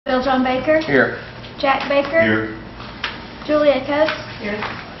Bill John Baker. Here. Jack Baker. Here. Julia Coates. Here.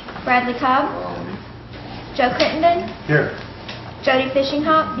 Bradley Cobb. Joe Crittenden. Here. Jody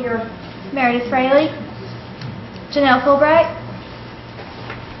Fishinghawk. Here. Meredith Fraley. Janelle Fulbright.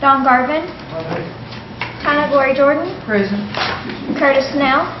 Don Garvin. Hannah Glory Jordan. Present. Curtis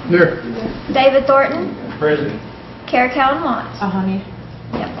Snell. Here. David Thornton. President. Kara Calvin Watts. Honey.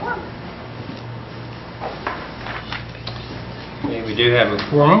 Yep. Okay, we do have a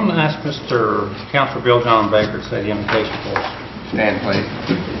quorum. I'm going to ask Mr. Councilor Bill John Baker to say the invitation for us. Stand, please.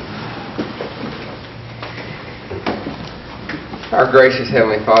 Our gracious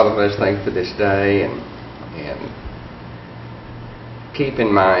Heavenly Father, let us thank you for this day and keep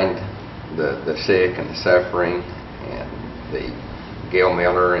in mind the sick and the suffering and the Gail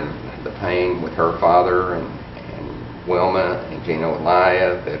Miller and the pain with her father and Wilma and Gino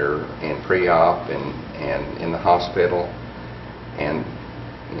Elia that are in pre-op and in the hospital. And,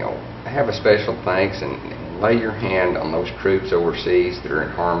 you know, have a special thanks and lay your hand on those troops overseas that are in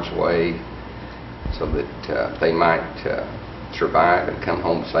harm's way so that they might survive and come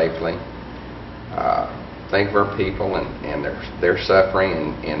home safely. Think of our people and their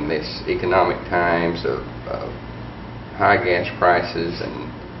suffering in this economic times of high gas prices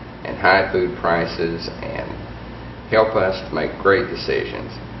and high food prices, and help us to make great decisions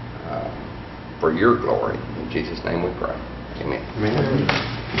for your glory. In Jesus' name we pray. Amen. Amen.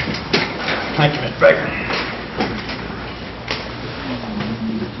 Thank you, Mr. Baker.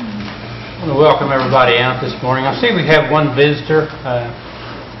 I want to welcome everybody out this morning. I see we have one visitor,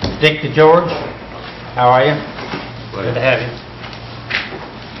 Dick DeGeorge. How are you? Good to have you.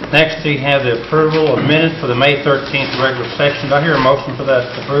 Next, we have the approval of minutes for the May 13th regular session. Do I hear a motion for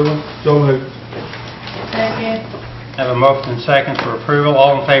that approval? So moved. Second. Have a motion and second for approval.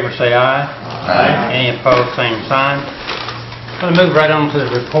 All in favor say aye. Aye. Any opposed, same sign. I'm going to move right on to the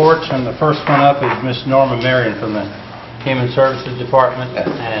reports, and the first one up is Miss Norma Marion from the Human Services Department,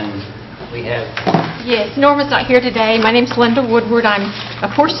 and we have... Yes, Norma's not here today. My name's Linda Woodward. I'm a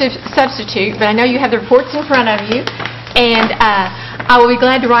poor substitute, but I know you have the reports in front of you, and I will be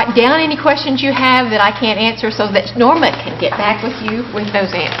glad to write down any questions you have that I can't answer so that Norma can get back with you with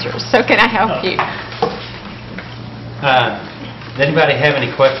those answers. So can I help you? Does anybody have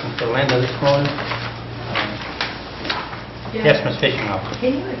any questions for Linda this morning? Yes, Ms. Fishinghawk.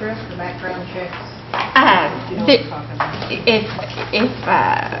 Can you address the background checks?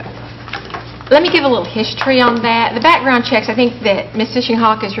 Let me give a little history on that. The background checks, I think that Ms.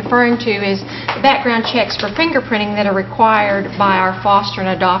 Fishinghawk is referring to, is the background checks for fingerprinting that are required by our foster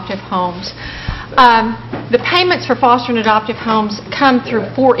and adoptive homes. The payments for foster and adoptive homes come through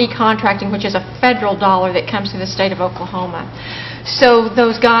 4E contracting, which is a federal dollar that comes through the state of Oklahoma. So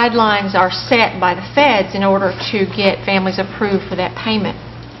those guidelines are set by the feds in order to get families approved for that payment.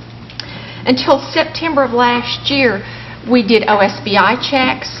 Until September of last year, we did OSBI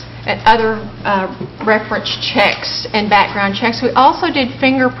checks and other reference checks and background checks. We also did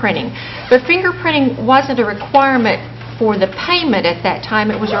fingerprinting, but fingerprinting wasn't a requirement for the payment at that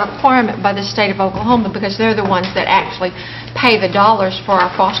time. It was a requirement by the state of Oklahoma because they're the ones that actually pay the dollars for our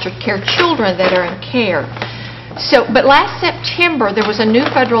foster care children that are in care. So, but last September there was a new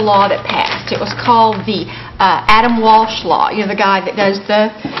federal law that passed. It was called the Adam Walsh Law. You know, the guy that does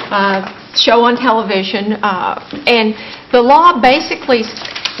the show on television, and the law basically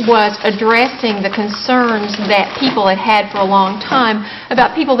was addressing the concerns that people had had for a long time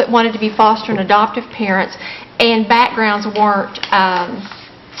about people that wanted to be foster and adoptive parents, and backgrounds weren't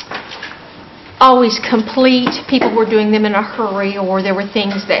always complete. People were doing them in a hurry, or there were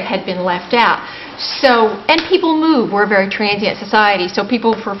things that had been left out. So, and people move. We're a very transient society, so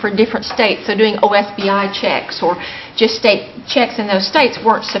people for different states, so doing OSBI checks or just state checks in those states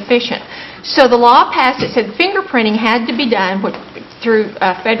weren't sufficient. So the law passed. It said fingerprinting had to be done through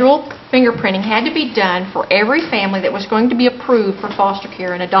federal fingerprinting had to be done for every family that was going to be approved for foster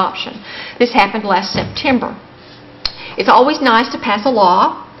care and adoption. This happened last September. It's always nice to pass a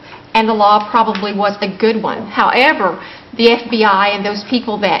law, and the law probably was a good one. However, the FBI and those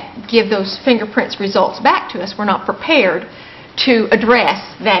people that give those fingerprints results back to us were not prepared to address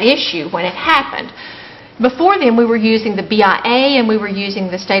that issue when it happened. Before then, we were using the BIA and we were using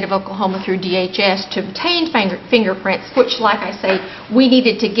the state of Oklahoma through DHS to obtain fingerprints, which, like I say, we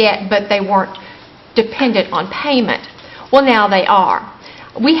needed to get, but they weren't dependent on payment. Well, now they are.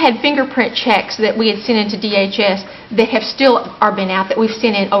 We had fingerprint checks that we had sent into DHS that have still been out, that we've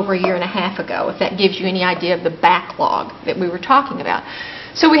sent in over 1.5 years ago, if that gives you any idea of the backlog that we were talking about.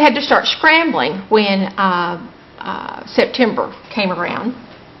 So we had to start scrambling when September came around.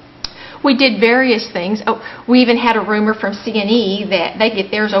 We did various things. Oh, we even had a rumor from C&E that they get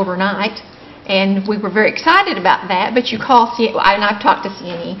theirs overnight, and we were very excited about that. But you call C&E, and I've talked to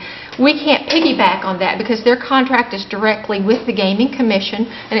C&E, we can't piggyback on that because their contract is directly with the Gaming Commission,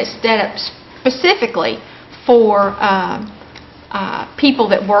 and it's set up specifically for people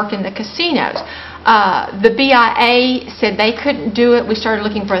that work in the casinos. The BIA said they couldn't do it. We started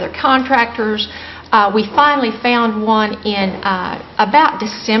looking for other contractors. We finally found one in about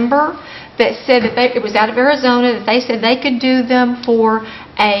December that said that it was out of Arizona, that they said they could do them for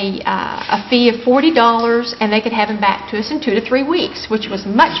a fee of $40, and they could have them back to us in 2 to 3 weeks, which was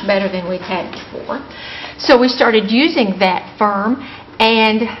much better than we'd had before. So we started using that firm,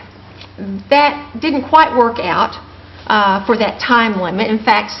 and that didn't quite work out for that time limit. In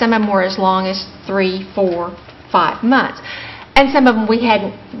fact, some of them were as long as 3, 4, 5 months. And some of them we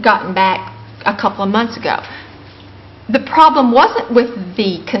hadn't gotten back a couple of months ago. The problem wasn't with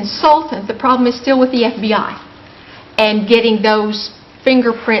the consultant. The problem is still with the FBI and getting those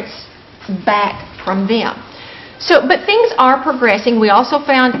fingerprints back from them. So, but things are progressing. We also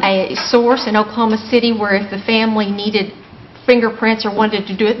found a source in Oklahoma City where if the family needed fingerprints or wanted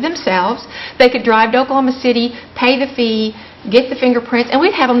to do it themselves, they could drive to Oklahoma City, pay the fee, get the fingerprints, and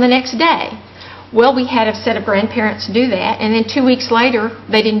we'd have them the next day. Well, we had a set of grandparents do that, and then 2 weeks later,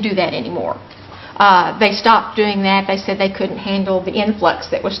 they didn't do that anymore. They stopped doing that. They said they couldn't handle the influx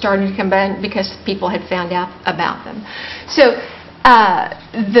that was starting to come in because people had found out about them. So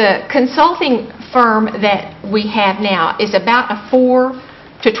the consulting firm that we have now is about a 4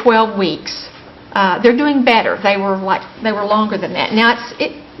 to 12 weeks. They're doing better. They were longer than that. Now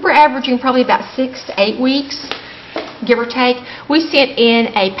we're averaging probably about 6 to 8 weeks, give or take. We sent in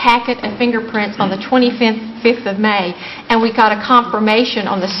a packet of fingerprints on the 25th of May, and we got a confirmation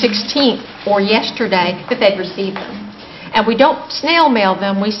on the 16th or yesterday that they'd received them. And we don't snail mail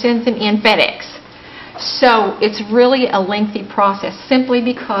them, we send them in FedEx. So it's really a lengthy process simply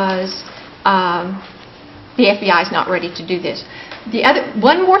because the FBI is not ready to do this.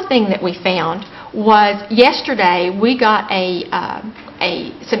 One more thing that we found was yesterday we got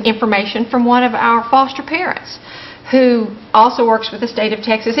some information from one of our foster parents who also works with the state of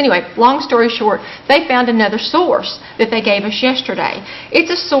Texas. Anyway, long story short, they found another source that they gave us yesterday.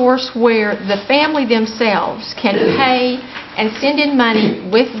 It's a source where the family themselves can pay and send in money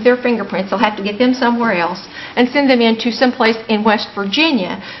with their fingerprints. They'll have to get them somewhere else and send them into someplace in West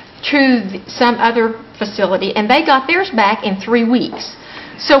Virginia to some other facility, and they got theirs back in 3 weeks.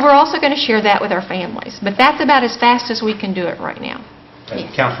 So we're also going to share that with our families. But that's about as fast as we can do it right now.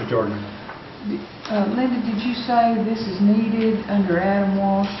 Yes. Councilor Jordan. Linda, did you say this is needed under Adam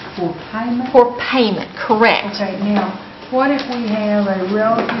Walsh for payment? For payment, correct. Okay, now, what if we have a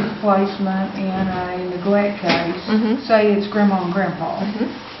relative placement in a neglect case, say it's grandma and grandpa,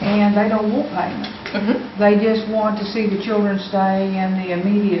 and they don't want payment. They just want to see the children stay in the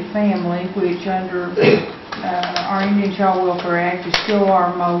immediate family, which under our Indian Child Welfare Act is still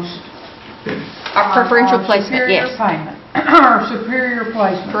our most... Our preferential placement, superior yes. payment, our superior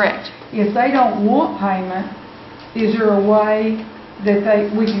placement. Correct. If they don't want payment, is there a way that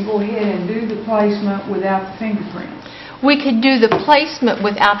we can go ahead and do the placement without the fingerprints? We could do the placement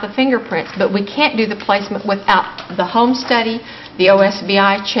without the fingerprints, but we can't do the placement without the home study, the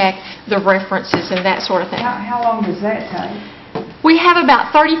OSBI check, the references, and that sort of thing. How long does that take? We have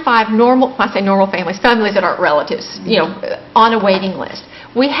about 35 normal, I say normal families that aren't relatives, on a waiting list.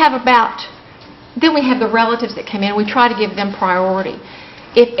 We have then we have the relatives that come in. We try to give them priority.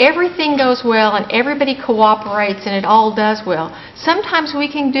 If everything goes well and everybody cooperates and it all does well, sometimes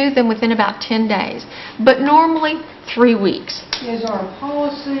we can do them within about 10 days, but normally 3 weeks. Is our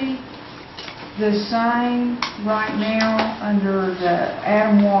policy the same right now under the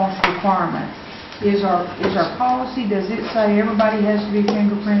Adam Walsh requirement? Is our policy, does it say everybody has to be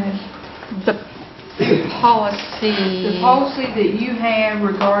fingerprinted? The policy... The policy that you have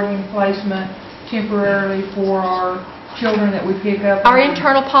regarding placement temporarily for our children that we pick up. Our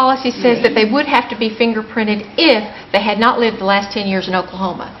internal policy says that they would have to be fingerprinted if they had not lived the last 10 years in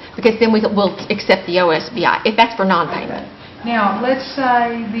Oklahoma, because then we'll accept the OSBI, if that's for non-payment. Now, let's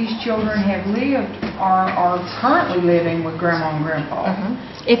say these children have lived, are currently living with grandma and grandpa.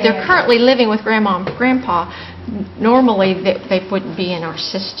 If they're currently living with grandma and grandpa, normally they wouldn't be in our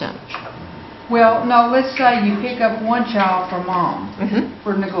system. Well, no, let's say you pick up one child from mom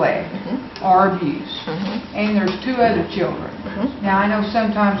for neglect or abuse, and there's 2 other children. Now, I know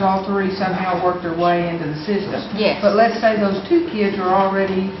sometimes all 3 somehow work their way into the system. Yes. But let's say those 2 kids are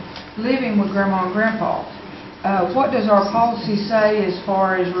already living with grandma and grandpa. what does our policy say as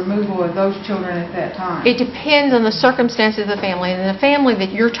far as removal of those children at that time? It depends on the circumstances of the family. And the family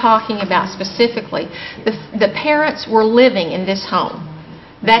that you're talking about specifically, the parents were living in this home.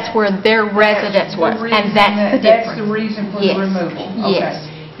 That's where their residence was, and that's the difference. That's the reason for Yes. the removal? Yes.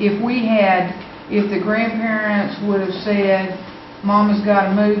 Okay. If the grandparents would have said, Mama's got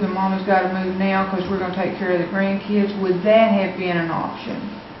to move and Mama's got to move now because we're going to take care of the grandkids, would that have been an option?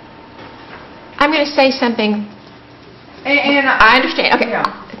 I'm going to say something. And I understand. Okay. Yeah.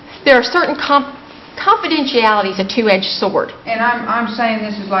 There are certain confidentiality is a two-edged sword. And I'm saying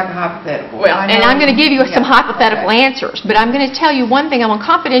this is like a hypothetical. Well, I and know- I'm going to give you some Yeah, hypothetical okay. answers, but I'm going to tell you one thing on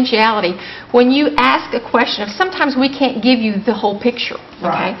confidentiality. When you ask a question, sometimes we can't give you the whole picture,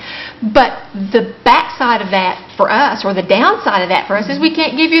 okay? Right. But the backside of that for us, or the downside of that for us, is we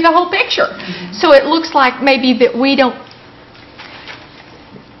can't give you the whole picture. So it looks like maybe that we don't...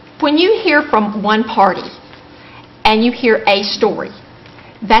 When you hear from one party and you hear a story,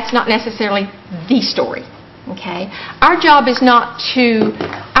 that's not necessarily the story. Okay? Our job is to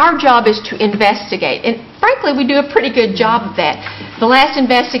investigate. And frankly, we do a pretty good job of that. One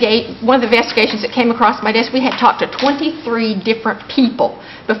of the investigations that came across my desk, we had talked to 23 different people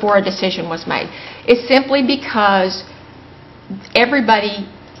before a decision was made. It's simply because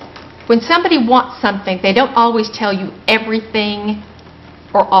when somebody wants something, they don't always tell you everything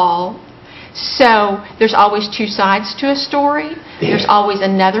or all. So there's always two sides to a story. There's always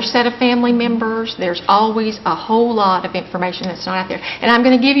another set of family members. There's always a whole lot of information that's not out there. And I'm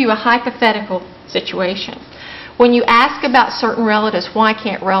going to give you a hypothetical situation. When you ask about certain relatives, why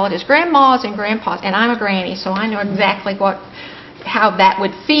can't relatives, grandmas and grandpas, and I'm a granny, so I know exactly how that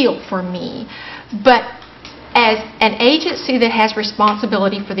would feel for me. But as an agency that has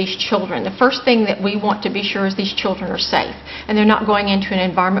responsibility for these children, the first thing that we want to be sure is these children are safe and they're not going into an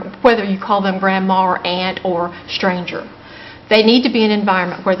environment, whether you call them grandma or aunt or stranger. They need to be in an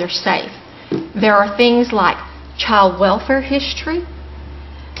environment where they're safe. There are things like child welfare history,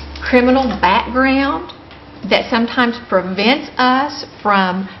 criminal background that sometimes prevents us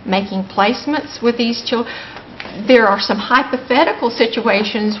from making placements with these children. There are some hypothetical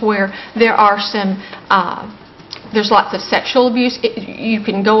situations where there are there's lots of sexual abuse. You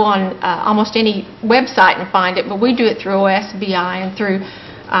can go on almost any website and find it, but we do it through OSBI and through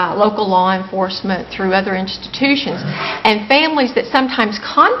local law enforcement, through other institutions. And families that sometimes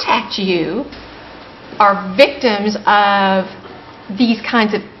contact you are victims of these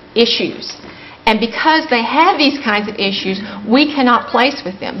kinds of issues. And because they have these kinds of issues, we cannot place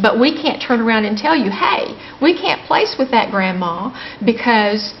with them. But we can't turn around and tell you, hey, we can't place with that grandma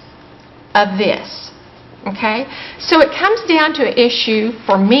because of this. Okay? So it comes down to an issue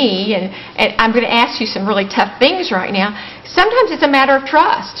for me, and I'm going to ask you some really tough things right now. Sometimes it's a matter of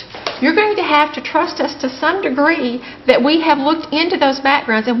trust. You're going to have to trust us to some degree that we have looked into those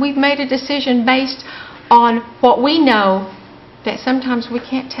backgrounds and we've made a decision based on what we know that sometimes we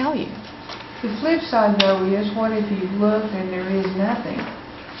can't tell you. The flip side, though, is what if you've looked and there is nothing?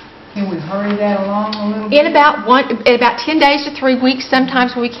 Can we hurry that along a little bit? In about 10 days to 3 weeks,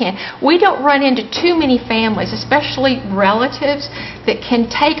 sometimes we can. We don't run into too many families, especially relatives, that can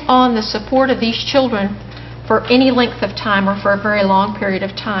take on the support of these children for any length of time or for a very long period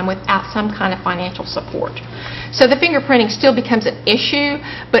of time without some kind of financial support. So the fingerprinting still becomes an issue,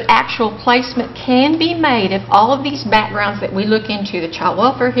 but actual placement can be made if all of these backgrounds that we look into, the child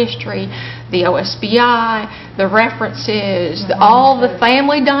welfare history, the OSBI, the references, all the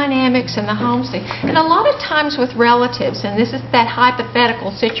family dynamics and the homestead. And a lot of times with relatives, and this is that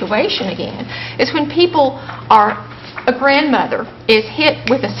hypothetical situation again, is when people a grandmother is hit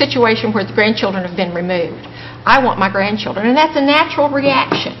with a situation where the grandchildren have been removed. I want my grandchildren, and that's a natural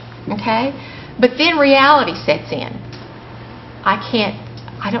reaction, okay? But then reality sets in. I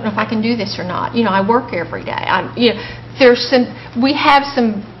don't know if I can do this or not. You know, I work every day. We have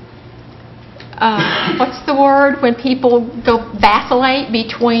some, what's the word, when people vacillate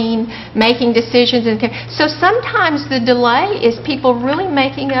between making decisions. So sometimes the delay is people really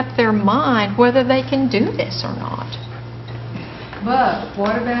making up their mind whether they can do this or not. But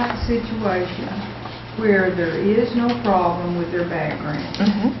what about the situation where there is no problem with their background?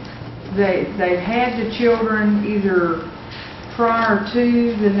 They've had the children either prior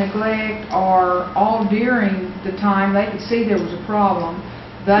to the neglect or all during the time they could see there was a problem.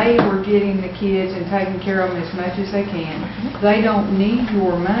 They were getting the kids and taking care of them as much as they can. They don't need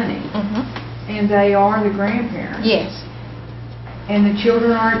your money. And they are the grandparents. Yes. And the children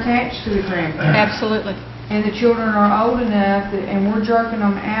are attached to the grandparents. Absolutely. And the children are old enough and we're jerking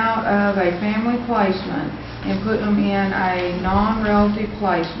them out of a family placement and putting them in a non-relative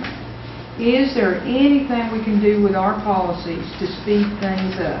placement. Is there anything we can do with our policies to speed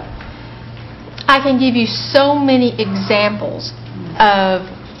things up? I can give you so many examples of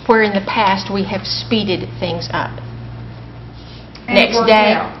where in the past we have speeded things up. And it Next worked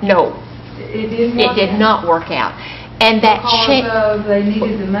day, out. no, It didn't it work did out. not work out. And that Because of they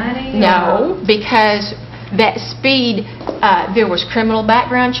needed the money? No, or- because that speed, there was criminal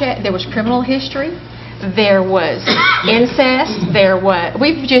background check, there was criminal history, there was incest,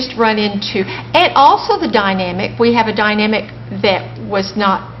 we've just run into, and also the dynamic, we have a dynamic that was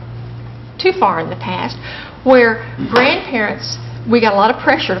not too far in the past, where grandparents, we got a lot of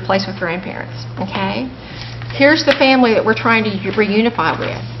pressure to place with grandparents, okay? Here's the family that we're trying to reunify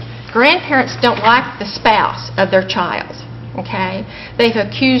with. Grandparents don't like the spouse of their child, okay? They've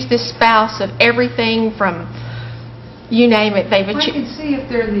accused this spouse of everything from, you name it, I can see if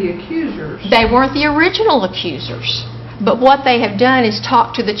they're the accusers. they weren't the original accusers. But what they have done is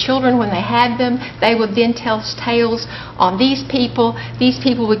talk to the children when they had them. They would then tell tales on these people. These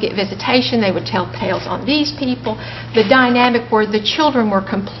people would get visitation. They would tell tales on these people. The dynamic where the children were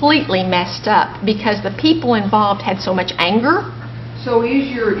completely messed up because the people involved had so much anger. So is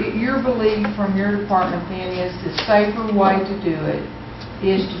your belief from your department then is the safer way to do it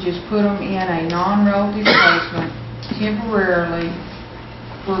is to just put them in a non-relative placement temporarily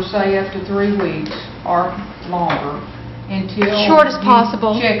for say up to 3 weeks or longer until Short as you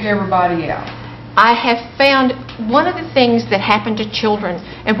possible. check everybody out? I have found one of the things that happen to children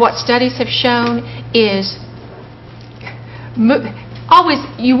and what studies have shown is always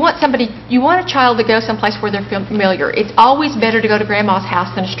you want a child to go someplace where they're familiar. It's always better to go to grandma's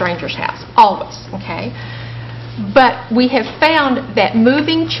house than a stranger's house. Always, okay? But we have found that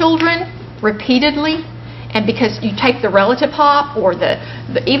moving children repeatedly, and because you take the relative hop or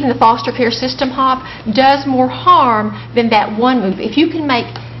even the foster care system hop, does more harm than that one move. If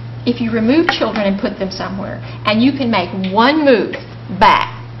you remove children and put them somewhere, and you can make one move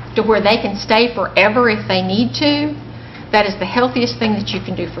back to where they can stay forever if they need to, that is the healthiest thing that you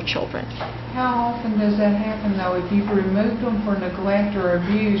can do for children. How often does that happen though? If you've removed them for neglect or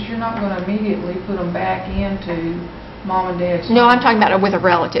abuse, you're not going to immediately put them back into mom and dad's No, I'm home. talking about with a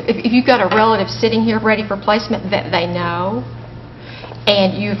relative. If you've got a relative sitting here ready for placement that they know,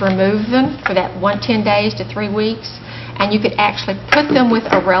 and you've removed them for that 10 days to 3 weeks, and you could actually put them with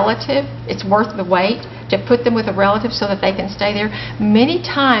a relative, it's worth the wait to put them with a relative so that they can stay there. Many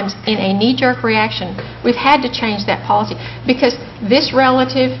times in a knee-jerk reaction, we've had to change that policy because this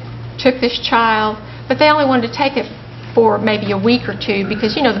relative took this child, but they only wanted to take it for maybe a week or two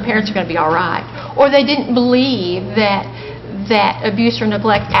because, you know, the parents are going to be all right. Or they didn't believe that abuse or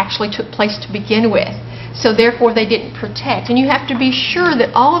neglect actually took place to begin with. So therefore they didn't protect. And you have to be sure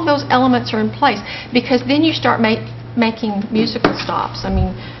that all of those elements are in place because then you start making musical stops. I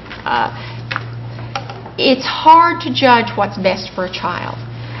mean, it's hard to judge what's best for a child.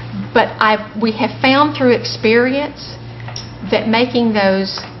 But we have found through experience that making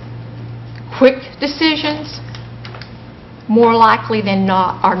those quick decisions more likely than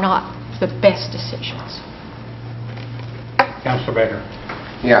not are not the best decisions. Councilor Baker.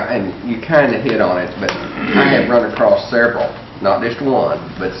 Yeah, and you kind of hit on it, but I have run across several, not just one,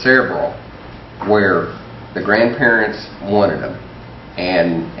 but several, where the grandparents wanted them,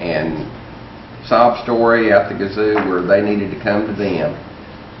 and sob story out the gazoo where they needed to come to them,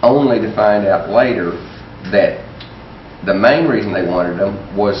 only to find out later that the main reason they wanted them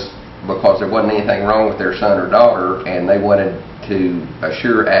was because there wasn't anything wrong with their son or daughter, and they wanted to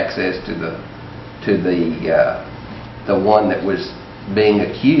assure access to the one that was being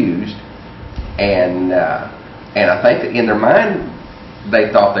accused, and I think that in their mind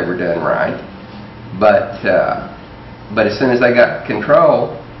they thought they were doing right, but as soon as they got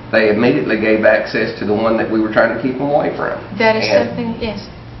control, they immediately gave access to the one that we were trying to keep them away from. That is something, yes.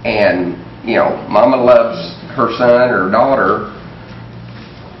 And you know, Mama loves her son or daughter.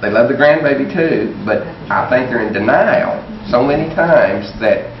 They love the grandbaby too, but I think they're in denial so many times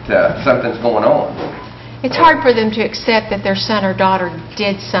that something's going on. It's hard for them to accept that their son or daughter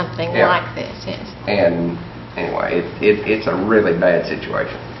did something Yeah. like this, yes. And anyway, it's a really bad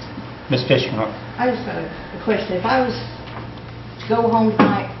situation. Ms. Fishman. I just got a question. If I was to go home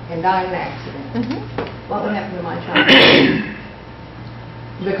tonight and die in an accident, what would happen to my child?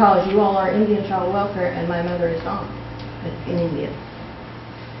 Because you all are Indian Child Welfare and my mother is not in India.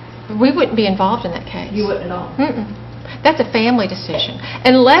 We wouldn't be involved in that case. You wouldn't at all? Mm-mm. That's a family decision.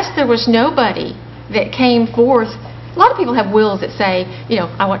 Unless there was nobody that came forth. A lot of people have wills that say, you know,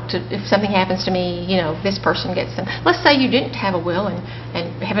 I want to, if something happens to me, you know, this person gets them. Let's say you didn't have a will and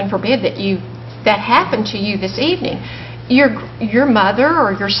heaven forbid that happened to you this evening. your mother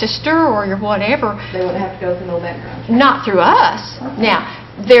or your sister or your whatever, They wouldn't have to go through no background check. not through us. Now,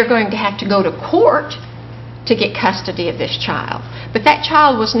 they're going to have to go to court to get custody of this child. But that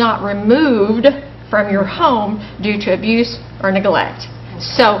child was not removed from your home due to abuse or neglect.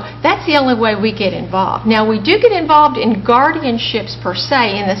 So that's the only way we get involved. Now, we do get involved in guardianships per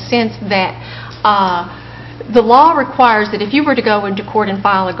se, in the sense that the law requires that if you were to go into court and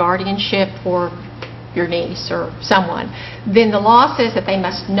file a guardianship for your niece or someone, then the law says that they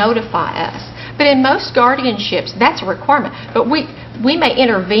must notify us. But in most guardianships, that's a requirement. But we may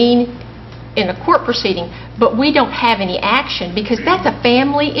intervene in a court proceeding, but we don't have any action because that's a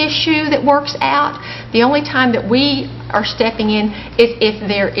family issue that works out. The only time that we are stepping in is if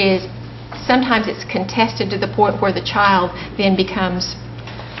there is, sometimes it's contested to the point where the child then becomes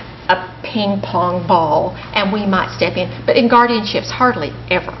a ping pong ball and we might step in. But in guardianships, hardly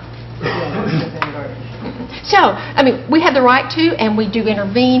ever. So, I mean, we have the right to, and we do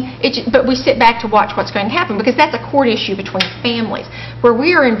intervene, but we sit back to watch what's going to happen because that's a court issue between families. Where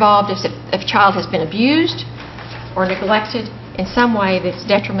we are involved is if a child has been abused or neglected in some way that's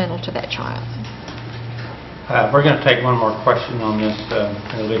detrimental to that child. We're going to take one more question on this,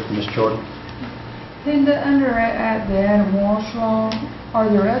 from Ms. Jordan. Then under at the Adam Walsh law, are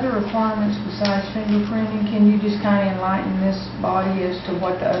there other requirements besides fingerprinting? Can you just kind of enlighten this body as to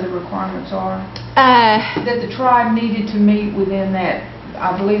what the other requirements are? That the tribe needed to meet within that,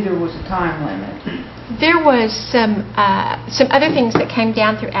 I believe there was a time limit. There was some other things that came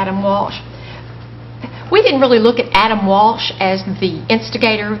down through Adam Walsh. We didn't really look at Adam Walsh as the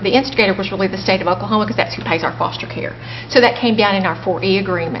instigator. The instigator was really the state of Oklahoma because that's who pays our foster care. So that came down in our 4E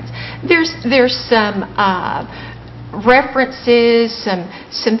agreements. There's some references,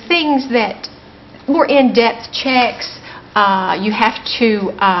 some things that more in-depth checks. You have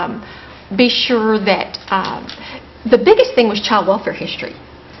to be sure that the biggest thing was child welfare history.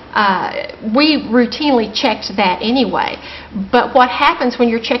 We routinely checked that anyway, but what happens when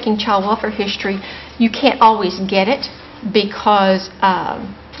you're checking child welfare history, you can't always get it because,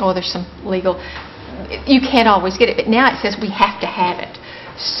 there's some legal, you can't always get it, but now it says we have to have it.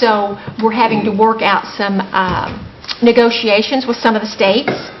 So we're having to work out some negotiations with some of the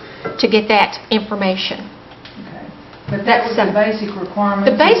states to get that information. But that was the basic requirement?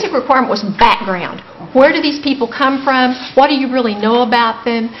 The basic requirement was background. Where do these people come from? What do you really know about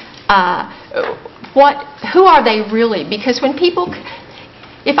them? Who are they really? Because when people,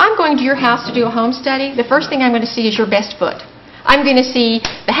 if I'm going to your house to do a home study, the first thing I'm going to see is your best foot. I'm going to see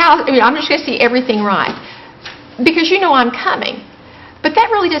the house, I'm just going to see everything right. Because you know I'm coming. But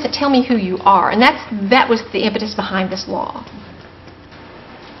that really doesn't tell me who you are, and that was the impetus behind this law.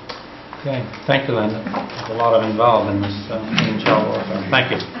 Okay, thank you, Linda. There's a lot of involved in this in child welfare.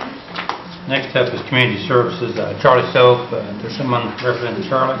 Thank you. Next up is Community Services. Charlie Self, there's someone representing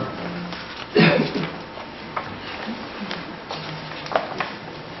Charlie.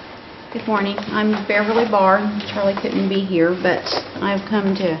 Good morning. I'm Beverly Barr. Charlie couldn't be here, but I've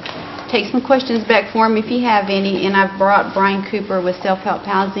come to take some questions back for him if you have any, and I've brought Brian Cooper with Self-Help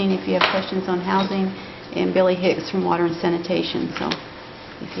Housing if you have questions on housing, and Billy Hicks from Water and Sanitation. So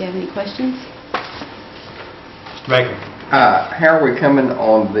if you have any questions. Mr. Baker. How are we coming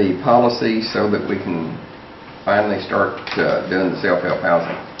on the policy so that we can finally start doing the self-help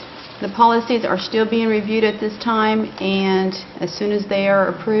housing? The policies are still being reviewed at this time, and as soon as they are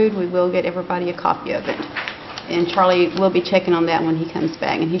approved, we will get everybody a copy of it. And Charlie will be checking on that when he comes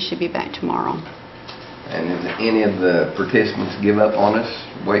back, and he should be back tomorrow. And did any of the participants give up on us,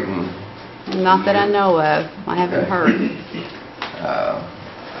 waiting? Not that I know of. I haven't heard.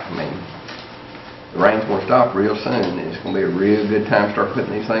 I mean, the rain's going to stop real soon. It's going to be a real good time to start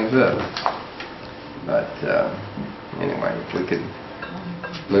putting these things up. But anyway, if we could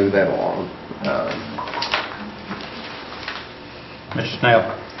move that along. Mr. Snell.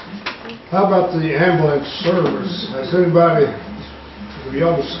 How about the ambulance service? Has anybody, have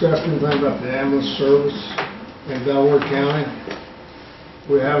y'all discussed anything about the ambulance service in Delaware County?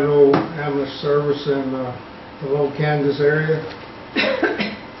 We have no ambulance service in the Lone Kansas area.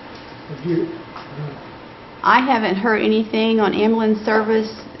 I haven't heard anything on ambulance service.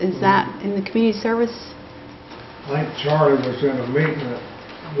 Is that in the community service? I think Charlie was in a meeting at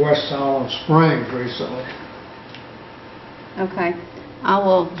West Island Springs recently. Okay. I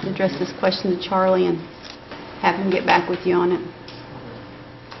will address this question to Charlie and have him get back with you on it.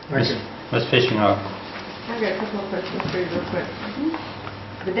 Thank you. Ms. Fishinghawk. I've got a couple of questions for you real quick.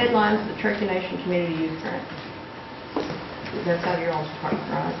 The deadline's the Cherokee Nation Community Youth Grant. That's out of your own department,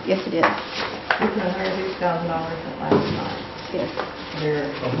 right? Yes, it is. We put $106,000 in it last night. Yes.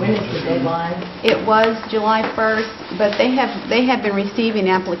 When is the deadline? It was July 1st, but they have been receiving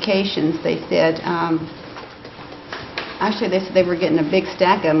applications, they said. Actually, they said they were getting a big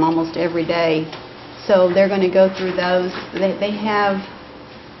stack of them almost every day. So they're going to go through those. They have,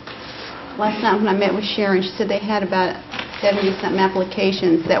 last night when I met with Sharon, she said they had about 70-something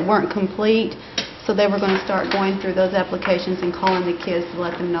applications that weren't complete. So they were going to start going through those applications and calling the kids to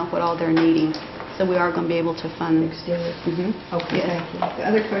let them know what all they're needing. So we are going to be able to fund them. Extend it? Okay, Yes. thank you. The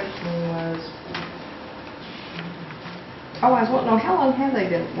other question was, I was wanting to know, how long have they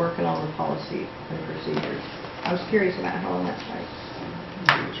been working on the policy and procedures? I was curious about how long that takes.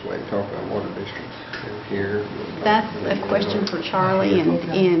 Just wait and talk about water districts here. That's a question for Charlie,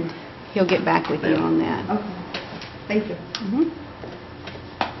 and he'll get back with you on that. Okay, thank you.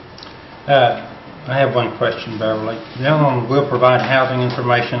 I have one question, Beverly. The other one will provide housing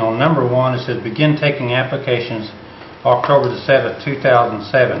information on number 1. It says begin taking applications October the 7th,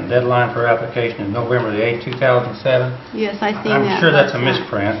 2007. Deadline for application is November the 8th, 2007. Yes, I seen that. I'm sure that's a last night.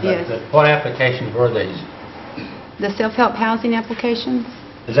 misprint, Yes. but what applications were these? The self-help housing applications?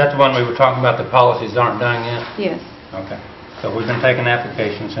 Is that the one we were talking about, the policies aren't done yet? Yes. Okay. So we've been taking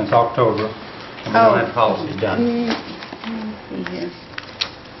applications since October, and we don't have policies done. Let's see here.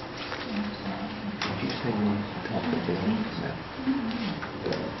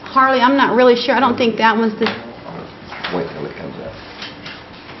 Harley, I'm not really sure. I don't think that was the... Wait till it comes up.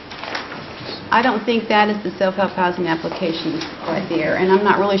 I don't think that is the self-help housing applications right there, and I'm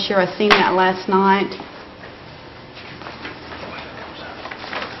not really sure. I seen that last night.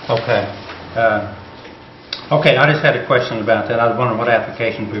 Okay. Okay, I just had a question about that. I was wondering what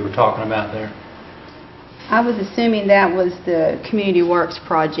applications we were talking about there. I was assuming that was the Community Works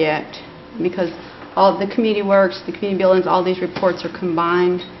project, because all the Community Works, the community buildings, all these reports are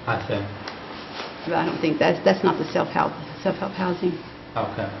combined. I see. But I don't think that's not the self-help housing.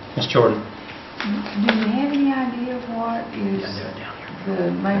 Okay. Ms. Jordan? Do you have any idea what is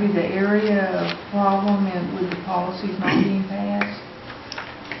maybe the area of problem with the policies not being passed?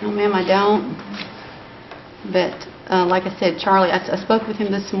 No, ma'am, I don't. But like I said, Charlie, I spoke with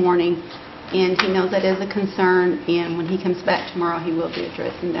him this morning, and he knows that is a concern, and when he comes back tomorrow, he will be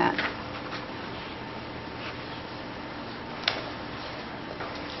addressing that.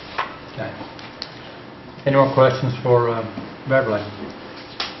 Okay. Any more questions for Beverly?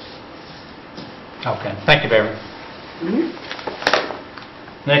 Okay. Thank you, Beverly.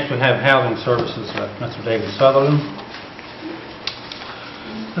 Next, we have Housing Services, Mr. David Sutherland.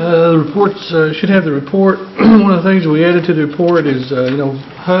 The reports should have the report. One of the things we added to the report is,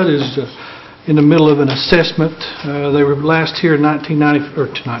 HUD is in the middle of an assessment. They were last here in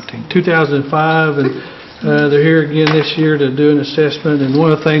 2005, and they're here again this year to do an assessment. And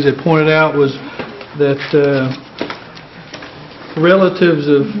one of the things they pointed out was that relatives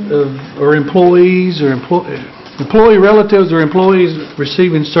or employees or employee relatives or employees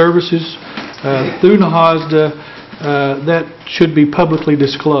receiving services through NAHASDA, that should be publicly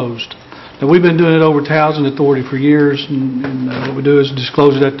disclosed. Now, we've been doing it over at the Housing Authority for years, and what we do is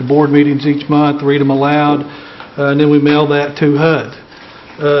disclose it at the board meetings each month, read them aloud, and then we mail that to HUD.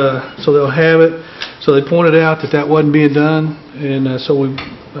 So they'll have it. So they pointed out that wasn't being done, and so we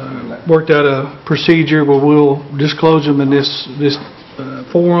worked out a procedure where we'll disclose them in this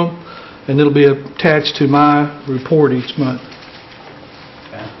forum, and it'll be attached to my report each month.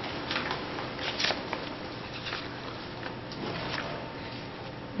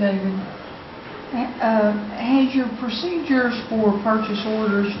 David, has your procedures for purchase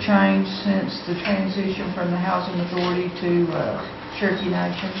orders changed since the transition from the Housing Authority to Cherokee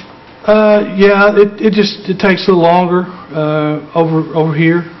Nation? Yeah, it takes a little longer over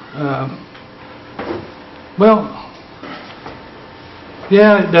here. Well,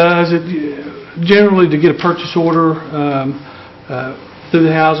 yeah, it does. Generally, to get a purchase order through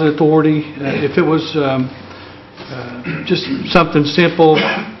the Housing Authority, if it was just something simple,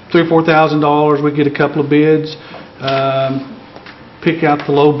 $3,000 or $4,000, we get a couple of bids, pick out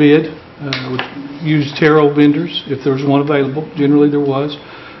the low bid, use tarot vendors if there was one available. Generally, there was.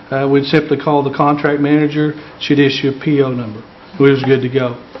 We'd simply call the contract manager. She'd issue a PO number. We was good to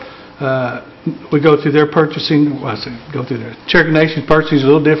go. We go through their purchasing. Well, I say go through their Cherokee Nation's purchasing is a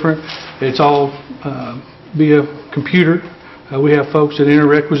little different. It's all via computer. We have folks that enter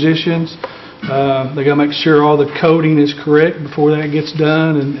requisitions. They got to make sure all the coding is correct before that gets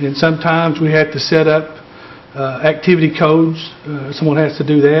done, and sometimes we have to set up activity codes. Someone has to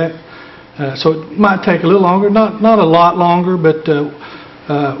do that. So it might take a little longer, not a lot longer, but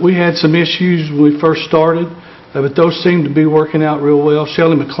we had some issues when we first started, but those seem to be working out real well.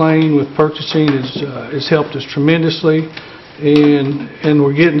 Shelley McLean with purchasing has helped us tremendously, and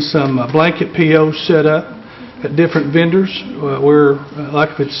we're getting some blanket POs set up at different vendors where, like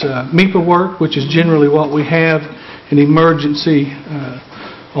if it's MEPA work, which is generally what we have an emergency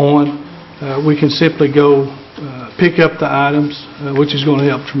on, we can simply go pick up the items, which is going to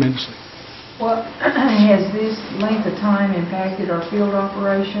help tremendously. Well, has this length of time impacted our field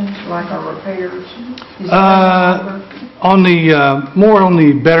operations, like our repairs? Is it longer? On the, more on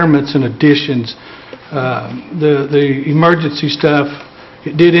the betterments and additions, the emergency stuff,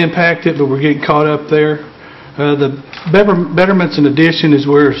 it did impact it, but we're getting caught up there. The betterments and addition is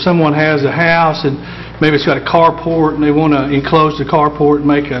where someone has a house and maybe it's got a carport and they want to enclose the carport and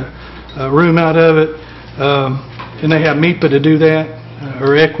make a room out of it, and they have MEPA to do that,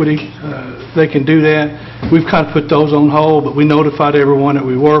 or equity, they can do that. We've kind of put those on hold, but we notified everyone that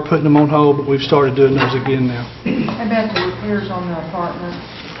we were putting them on hold, but we've started doing those again now. How about the repairs on the apartment?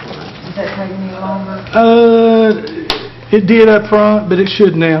 Is that taking any longer? It did up front, but it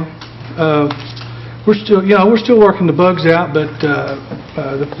should now. We're still working the bugs out, but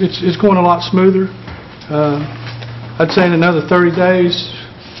it's going a lot smoother. I'd say in another 30 days,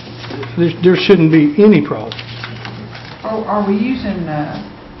 there shouldn't be any problem. Are we using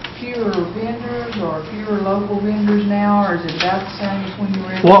fewer vendors or fewer local vendors now, or is it about the same as when you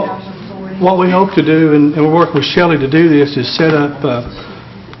were in the Housing Authority? What we hope to do, and we're working with Shelley to do this, is set up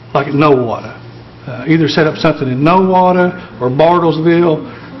like at No Water. Either set up something in No Water or Bartlesville,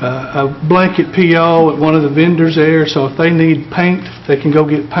 a blanket PO at one of the vendors there, so if they need paint, they can go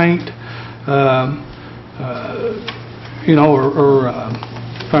get paint.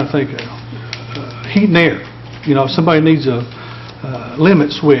 Trying to think, heat and air. If somebody needs a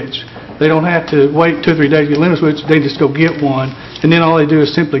limit switch, they don't have to wait 2 or 3 days to get a limit switch. They just go get one, and then all they do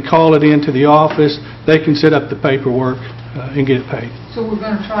is simply call it into the office. They can set up the paperwork and get it paid. So we're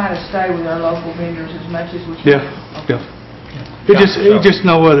going to try to stay with our local vendors as much as we can? Yeah. It's just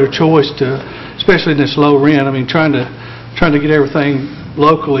no other choice to, especially in this low rent. I mean, trying to get everything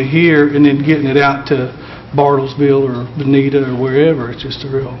locally here and then getting it out to Bartlesville or Bonita or wherever, it's just a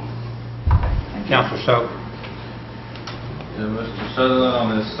real... Councilor Soap. Yeah, Mr. Sutherland, on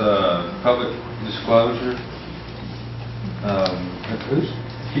this public disclosure, who's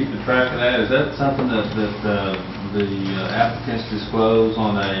keeping track of that? Is that something that the applicants disclose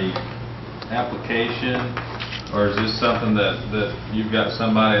on a application, or is this something that you've got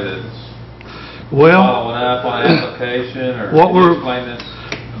somebody that's following up on an application, or can you explain this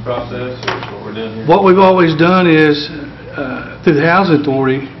process, or what we're doing here? What we've always done is, through the Housing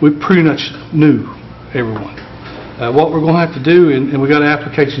Authority, we pretty much knew everyone. What we're going to have to do, and we got an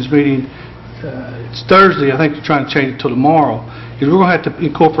applications meeting, it's Thursday, I think they're trying to change it till tomorrow, is we're going to have to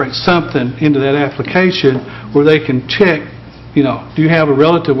incorporate something into that application where they can check, do you have a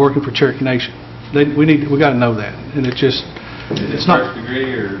relative working for Cherokee Nation? We got to know that, and it's not first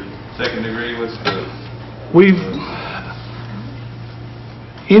degree or second degree. What's the?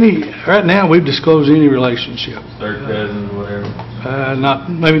 Right now we've disclosed any relationship. Third cousin, whatever.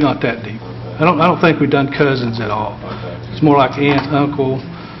 Maybe not that deep. I don't think we've done cousins at all. Okay. It's more like aunt, uncle,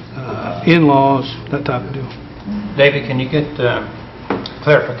 in-laws, that type of deal. David, can you get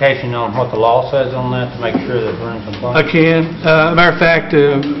clarification on what the law says on that to make sure that we're in compliance? I can. Matter of fact,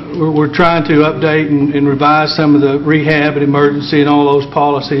 we're trying to update and revise some of the rehab and emergency and all those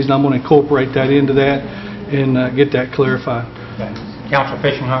policies, and I'm going to incorporate that into that and get that clarified. Okay. Councilor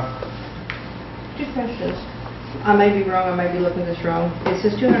Fishinghawk. 2 questions. I may be wrong, I may be looking at this wrong. It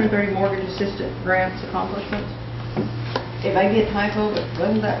says 230 mortgage assistant grants accomplishments. It may be a typo, but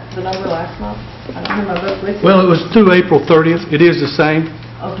wasn't that the number last month? I don't have my book with me. Well, it was through April 30th. It is the same.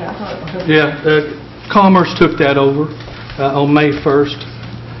 Okay, I thought it was. Yeah, Commerce took that over on May 1st,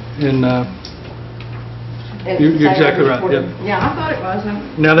 and you're exactly right. Yeah, I thought it was.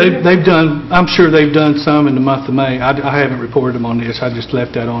 Now they've done. I'm sure they've done some in the month of May. I haven't reported them on this. I just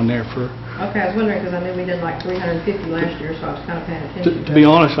left that on there for. Okay, I was wondering because I knew we did like 350 last year, so I was kind of paying attention. To be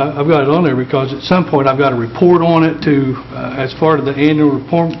honest, I've got it on there because at some point I've got to report on it to as part of the annual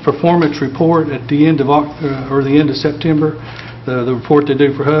performance report at the end of the end of September. The report they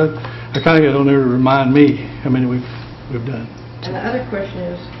do for HUD. I kind of got it on there to remind me how many we've done. And the other question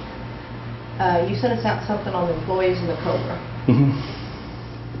is, you sent us out something on the employees in the COBRA.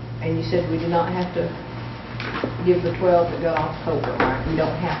 And you said we do not have to give the 12 that got off COBRA, right? We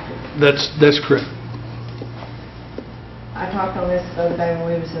don't have to. That's correct. I talked on this the other day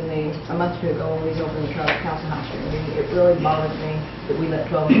when we was in a month or two ago when we was over in the council house meeting. It really bothered me that we let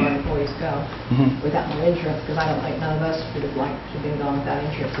 12 of our employees go without no insurance, because I don't think none of us would have liked to have been gone without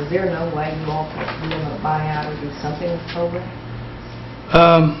insurance. Is there no way you all could do a buyout or do something with COBRA?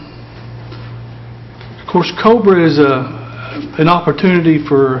 Of course, COBRA is an opportunity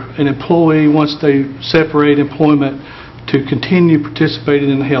for an employee, once they separate employment, to continue participating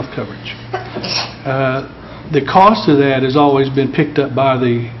in the health coverage. The cost of that has always been picked up by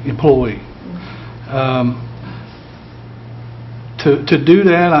the employee. To do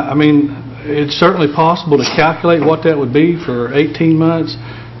that, I mean, it's certainly possible to calculate what that would be for 18 months.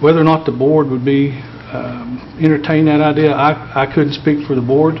 Whether or not the board would be entertain that idea, I couldn't speak for the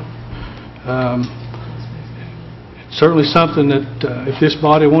board. Certainly something that if this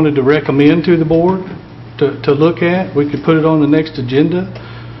body wanted to recommend to the board to look at, we could put it on the next agenda.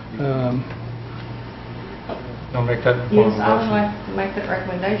 Don't make that Yes, formal I would motion. like to make that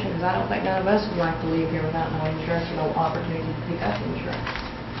recommendation, because I don't think none of us would like to leave here without no insurance or no opportunity to pick up insurance.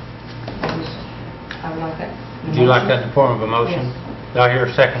 I would like that. Would you like that in the form of a motion? Yes. Do I hear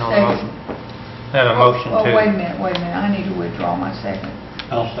a second on the motion? I have a motion Oh, to... wait a minute, I need to withdraw my second.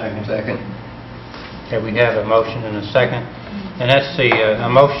 I'll second. Second. Okay, we have a motion and a second. And that's a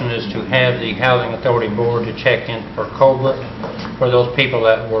motion is to have the Housing Authority Board to check in for COBRA for those people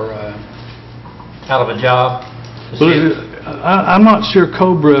that were out of a job. To see if- I'm not sure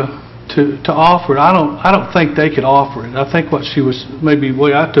COBRA to offer it. I don't think they could offer it. I think what she was, maybe the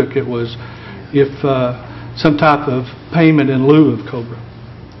way I took it was if some type of payment in lieu of COBRA.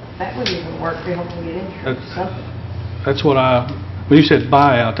 That would even work, to help them get insurance, something. That's what when you said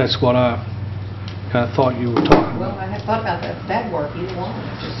buyout, that's what I kind of thought you were talking Well, about. I had thought about that, that'd work, either one,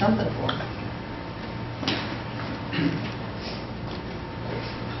 just something for them.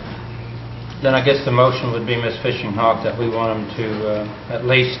 Then I guess the motion would be, Ms. Fishing Hawk, that we want them to at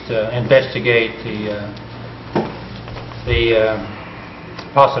least investigate the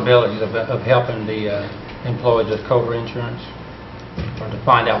possibilities of helping the employees with COBRA insurance, or to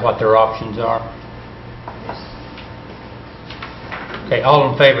find out what their options are. Okay,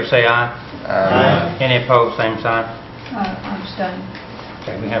 all in favor say aye. Aye. Any opposed, same sign. I'm stunned.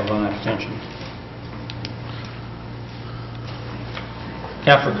 Okay, we have one abstention.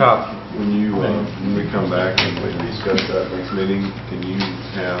 Councilor Cobb. When we come back and we discuss that next meeting, can you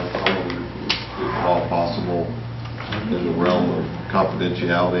have, if at all possible, in the realm of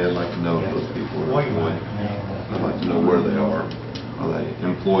confidentiality, I'd like to know if those people are employed. I'd like to know where they are. Are they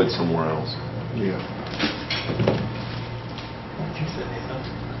employed somewhere else? Yeah.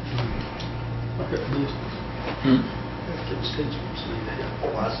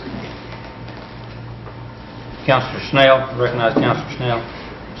 Councilor Snell, recognize Councilor Snell.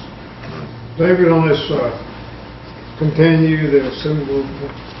 David, on this continue the assumed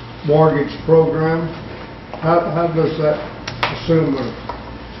mortgage program, how does that assume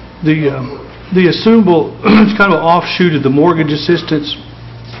The assumable, it's kind of an offshoot of the mortgage assistance.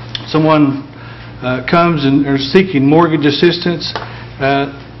 Someone comes and are seeking mortgage assistance.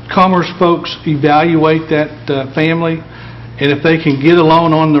 Commerce folks evaluate that family, and if they can get a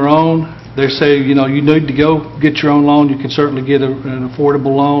loan on their own, they say, you know, you need to go get your own loan. You can certainly get an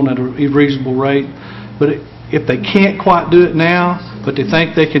affordable loan at a reasonable rate. But if they can't quite do it now, but they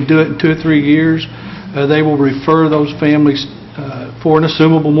think they can do it in 2 or 3 years, they will refer those families for an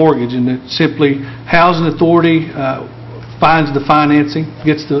assumable mortgage. And it simply, Housing Authority finds the financing,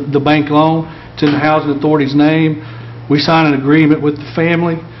 gets the bank loan. It's in the Housing Authority's name. We sign an agreement with the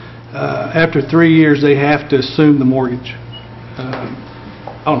family. After 3 years, they have to assume the mortgage.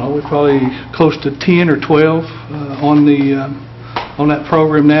 I don't know, we're probably close to 10 or 12 on that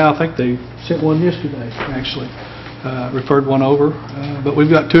program now. I think they sent one yesterday, actually. Referred one over. But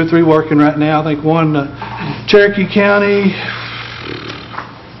we've got 2 or 3 working right now. I think one, Cherokee County,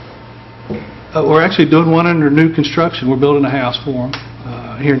 we're actually doing one under new construction. We're building a house for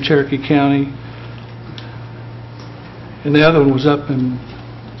them here in Cherokee County. And the other one was up in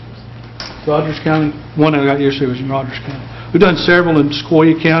Rogers County. One I got yesterday was in Rogers County. We've done several in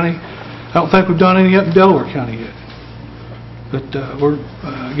Sequoia County. I don't think we've done any up in Delaware County yet. But we're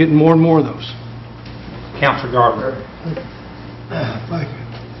getting more and more of those. Councilor Gardner. Thank you.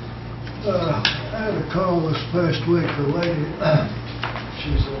 I had a call this past week, a lady,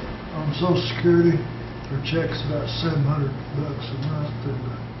 she's on Social Security, her check's about $700 a month, and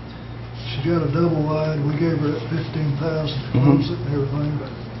she got a double wide. We gave her that $15,000 to close it and everything, but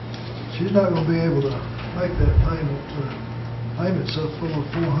she's not going to be able to make that payment. Payment's up over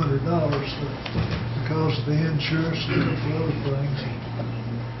 $400 because of the insurance and a couple other things.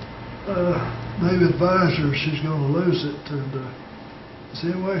 They've advised her she's going to lose it, and is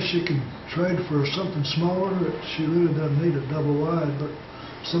there any way she can trade for something smaller? She really doesn't need a double wide, but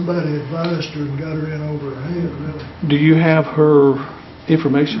somebody advised her and got her in over her head, really. Do you have her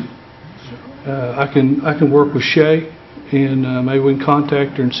information? I can work with Shay, and maybe we can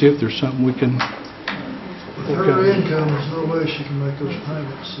contact her and see if there's something we can With her income, there's no way she can make those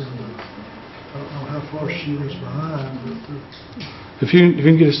payments, and I don't know how far she is behind, but If you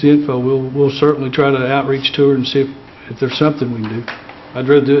can get us the info, we'll certainly try to outreach to her and see if there's something we can do. I'd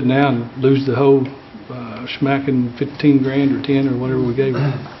rather do it now and lose the whole schmacking 15 grand or 10 or whatever we gave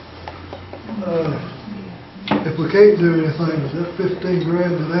her. if we can't do anything with that 15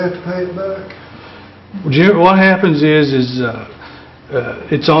 grand, do they have to pay it back? Well, what happens is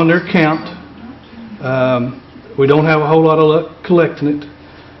it's on their account. We don't have a whole lot of luck collecting it.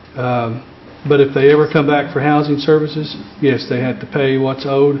 But if they ever come back for housing services, yes, they have to pay what's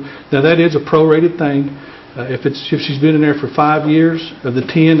owed. Now, that is a prorated thing. If she's been in there for 5 years of the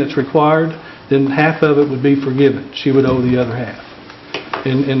 10 that's required, then half of it would be forgiven. She would owe the other half.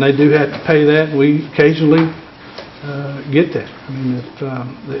 And they do have to pay that, and we occasionally get that. I mean,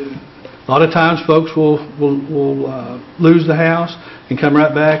 a lot of times folks will lose the house and come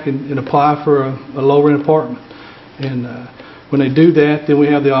right back and apply for a low-rent apartment. And when they do that, then we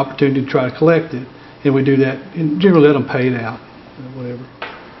have the opportunity to try to collect it, and we do that and generally let them pay it out, whatever.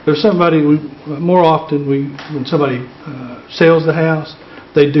 There's somebody, more often, when somebody sells the house,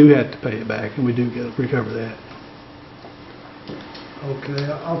 they do have to pay it back, and we do recover that. Okay,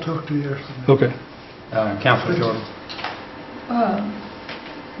 I'll talk to you after. Okay. Councilor Jordan.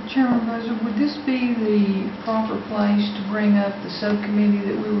 Chairman Moser, would this be the proper place to bring up the subcommittee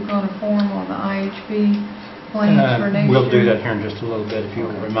that we were going to form on the IHB plans for next year? We'll do that here in just a little bit. If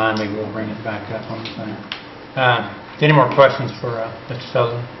you'll remind me, we'll bring it back up on the thing. Any more questions for Mr.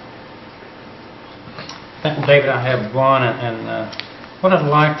 Sullivan? David, I have one, and what I'd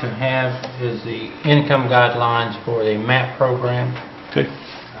like to have is the income guidelines for the MAP program. Okay.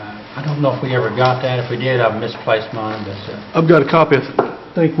 I don't know if we ever got that. If we did, I've misplaced mine. But I've got a copy of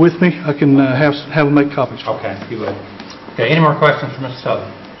it with me. I can have them make copies. Okay, if you would. Okay, any more questions for Mr.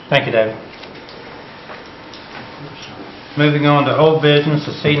 Sullivan? Thank you, David. Moving on to old business,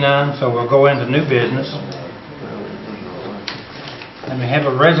 the C9, so we'll go into new business. And we have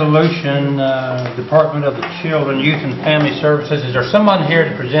a resolution, Department of the Children, Youth and Family Services. Is there someone here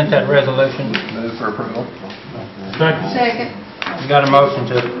to present that resolution? Move for approval. Second. Uh, We got a motion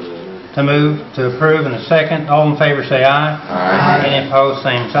to move, to approve, and a second. All in favor say aye. Aye. Any opposed,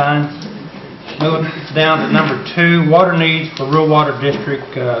 same sign. Moving down to number 2, water needs for Rural Water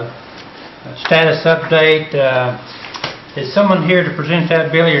District status update. Is someone here to present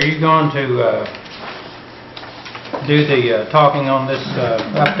that, Billy? Are you going to do the talking on this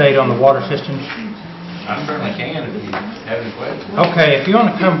update on the water systems? I certainly can if you have any questions. Okay, if you want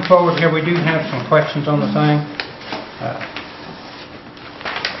to come forward here, we do have some questions on the thing.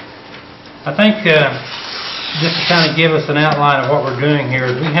 I think just to kind of give us an outline of what we're doing here,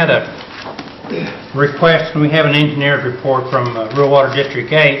 is we had a request, and we have an engineer's report from Rural Water District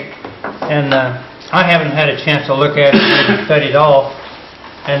 8, and I haven't had a chance to look at it and study it all.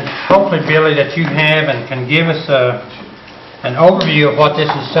 And hopefully, Billy, that you have and can give us an overview of what this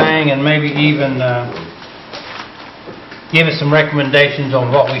is saying, and maybe even give us some recommendations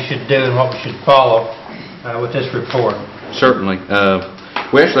on what we should do and what we should follow with this report. Certainly.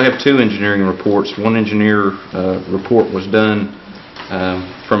 We actually have 2 engineering reports. One engineer report was done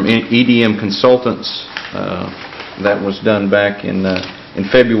from EDM Consultants. That was done back in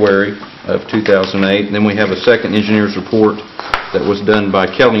February of 2008. And then we have a second engineer's report that was done by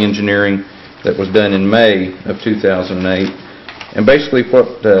Kelly Engineering that was done in May of 2008. And basically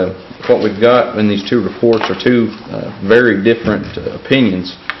what we've got in these 2 reports are 2 very different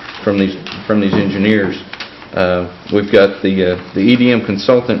opinions from these engineers. We've got the EDM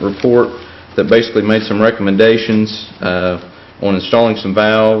consultant report that basically made some recommendations on installing some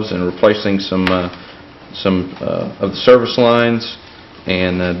valves and replacing some of the service lines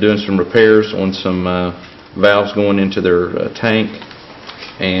and doing some repairs on some valves going into their tank.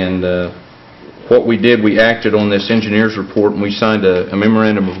 And what we did, we acted on this engineer's report, and we signed a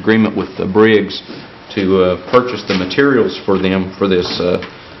memorandum of agreement with Briggs to purchase the materials for them for this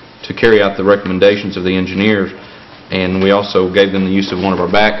to carry out the recommendations of the engineers. And we also gave them the use of one of our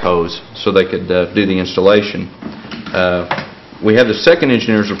backhoes so they could do the installation. We have the second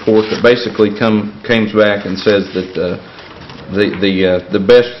engineer's report that basically comes back and says that the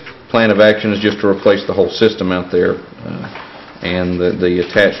best plan of action is just to replace the whole system out there. And the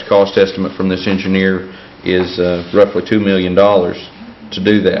attached cost estimate from this engineer is roughly $2 million to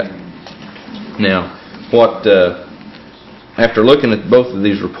do that. Now, after looking at both of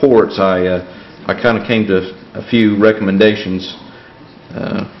these reports, I kind of came to a few recommendations.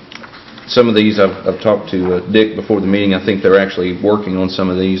 Some of these I've talked to Dick before the meeting. I think they're actually working on some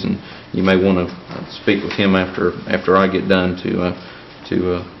of these, and you may want to speak with him after I get done to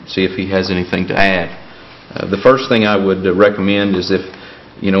see if he has anything to add. The first thing I would recommend is if,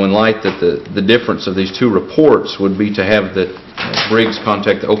 in light that the difference of these two reports would be to have the Briggs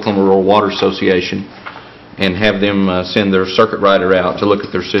contact the Oklahoma Rural Water Association and have them send their circuit rider out to look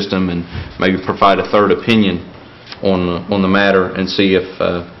at their system and maybe provide a third opinion on the matter and see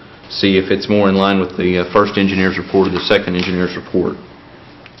if it's more in line with the first engineer's report or the second engineer's report.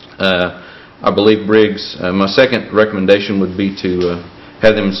 I believe Briggs, my second recommendation would be to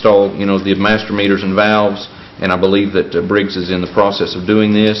have them install, the master meters and valves, and I believe that Briggs is in the process of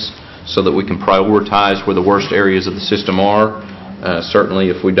doing this so that we can prioritize where the worst areas of the system are. Certainly,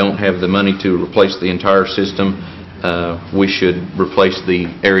 if we don't have the money to replace the entire system, we should replace the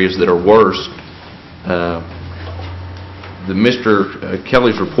areas that are worse. Mr.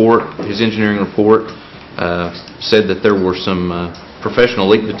 Kelly's report, his engineering report, said that there were some professional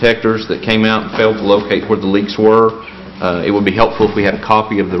leak detectors that came out and failed to locate where the leaks were. It would be helpful if we had a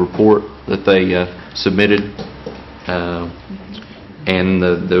copy of the report that they submitted. And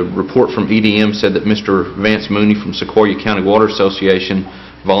the report from EDM said that Mr. Vance Mooney from Sequoia County Water Association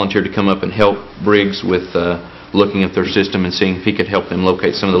volunteered to come up and help Briggs with looking at their system and seeing if he could help them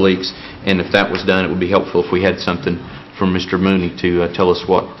locate some of the leaks. And if that was done, it would be helpful if we had something from Mr. Mooney to tell us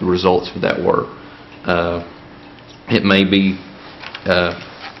what the results of that were. It may be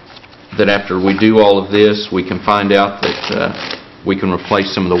that after we do all of this, we can find out that we can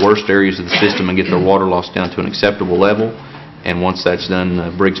replace some of the worst areas of the system and get their water loss down to an acceptable level. And once that's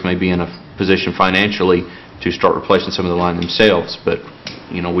done, Briggs may be in a position financially to start replacing some of the line themselves. But,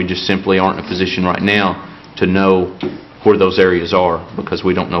 we just simply aren't in a position right now to know where those areas are because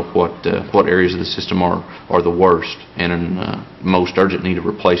we don't know what areas of the system are the worst and in most urgent need of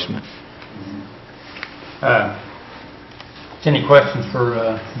replacement. Any questions for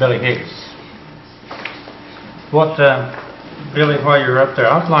Billy Hicks? Billy, while you're up there,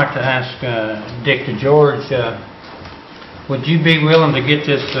 I'd like to ask Dick DeGeorge, would you be willing to get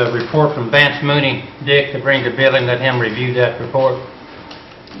this report from Vance Mooney, Dick, to bring to Billy and let him review that report?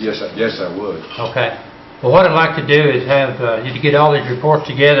 Yes, I would. Okay. Well, what I'd like to do is have you to get all these reports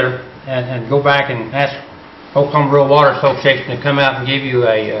together and go back and ask Oklahoma Rural Water Association to come out and give you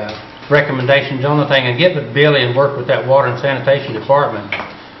a recommendations on the thing and get with Billy and work with that Water and Sanitation Department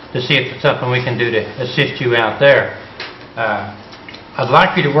to see if it's something we can do to assist you out there. I'd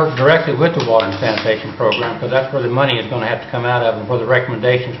like you to work directly with the Water and Sanitation Program because that's where the money is going to have to come out of and where the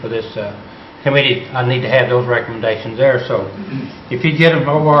recommendations for this committee, I need to have those recommendations there. So if you get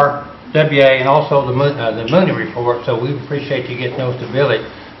them over WA and also the Mooney report, so we appreciate you getting those to Billy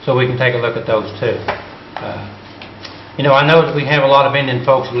so we can take a look at those too. I know that we have a lot of Indian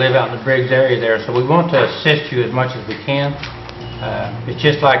folks who live out in the Briggs area there, so we want to assist you as much as we can. It's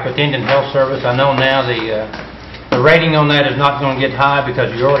just like with Indian Health Service. I know now the rating on that is not going to get high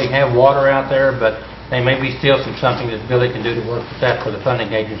because you already have water out there, but there may be still something that Billy can do to work with that for the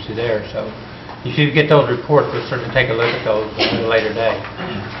funding agency there. So if you get those reports, we'll certainly take a look at those at a later day.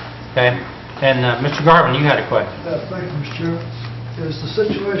 Okay? And Mr. Garvin, you had a question. Thank you, Mr. Chairman. Is the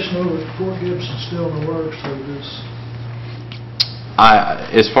situation over at Fort Gibson still in the works, or is...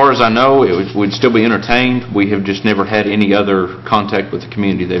 As far as I know, it would still be entertained. We have just never had any other contact with the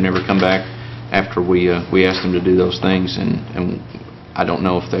community. They've never come back after we asked them to do those things, and I don't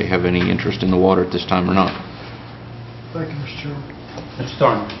know if they have any interest in the water at this time or not. Thank you, Mr. Chairman. Mr.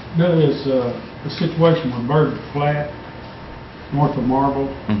 Thorne. There is the situation with Bird Flat, north of Marble.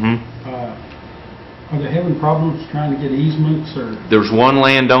 Are they having problems trying to get easements? Or? There's one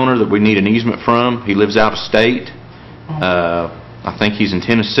landowner that we need an easement from. He lives out of state. I think he's in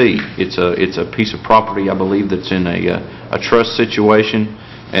Tennessee. It's a piece of property, I believe, that's in a trust situation,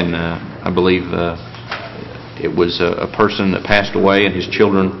 and I believe it was a person that passed away, and his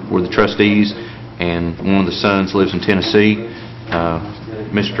children were the trustees, and one of the sons lives in Tennessee.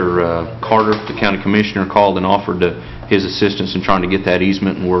 Mr. Carter, the county commissioner, called and offered his assistance in trying to get that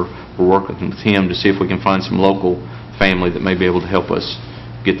easement, and we're working with him to see if we can find some local family that may be able to help us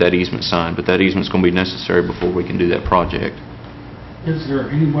get that easement signed. But that easement's going to be necessary before we can do that project. Is there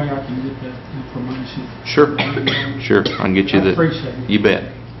any way I can get that information? Sure. Sure. I can get you the... I appreciate it. You bet.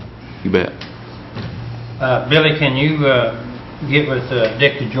 You bet. Billy, can you get with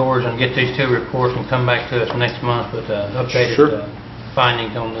Dick DeGeorge and get these two reports and come back to us next month with updated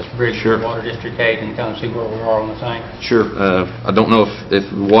findings on this Briggs Water District 8 and kind of see where we are on the thing? Sure. I don't know if the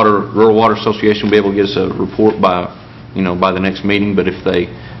Rural Water Association will be able to get us a report by the next meeting, but if they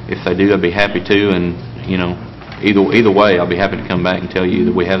do, I'd be happy to, and either way, I'll be happy to come back and tell you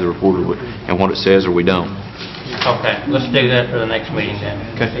that we have the report and what it says or we don't. Okay, let's do that for the next meeting then.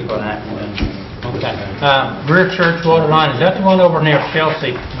 Okay. See what happens then. Okay. Greer Church water line, is that the one over near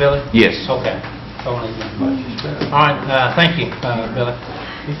Chelsea, Billy? Yes. Okay. Only that much. All right, thank you, Billy.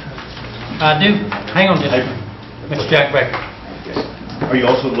 Hang on just a minute. Mr. Jack Baker. Are you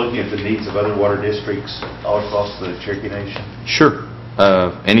also looking at the needs of other water districts all across the Cherokee Nation? Sure.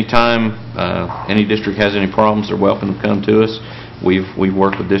 Anytime any district has any problems, they're welcome to come to us. We've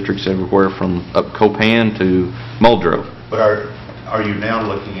worked with districts everywhere from up Copan to Muldrow. But are you now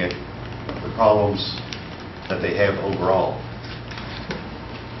looking at the problems that they have overall?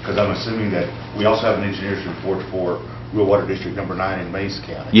 Because I'm assuming that we also have an engineer's report for Rural Water District number 9 in Mays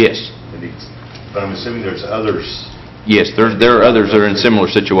County. Yes. But I'm assuming there's others. Yes, there are others that are in similar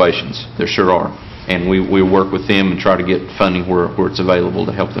situations. There sure are. And we work with them and try to get funding where it's available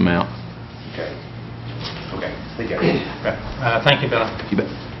to help them out. Okay. Thank you. Thank you, Billy. You bet.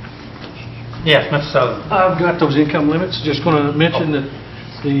 Yes, Mr. Sullivan. I've got those income limits. Just going to mention that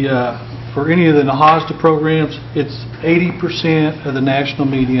for any of the NAHASDA programs, it's 80% of the national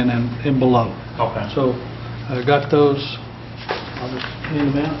median and below. Okay. So I got those. I'll just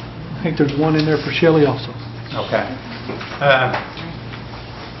hand them out. I think there's one in there for Shelley also. Okay.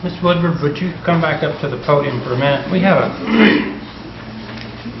 Ms. Woodward, would you come back up to the podium for a minute? We have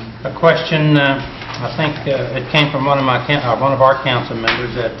a question. I think it came from one of our council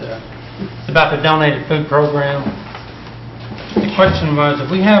members that about the donated food program. The question was, if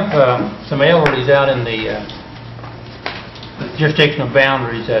we have some elderlies out in the jurisdictional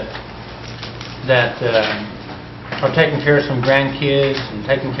boundaries that are taking care of some grandkids and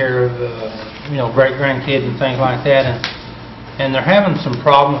taking care of great-grandkids and things like that, and they're having some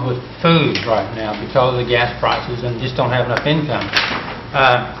problems with food right now because of the gas prices and just don't have enough income.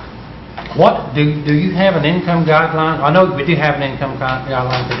 What do you have an income guideline? I know we do have an income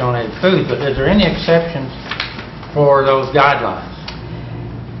guideline for donated food, but is there any exceptions for those guidelines?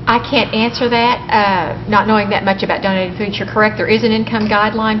 I can't answer that, not knowing that much about donated foods. You're correct, there is an income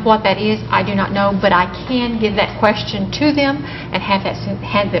guideline. What that is, I do not know, but I can give that question to them and have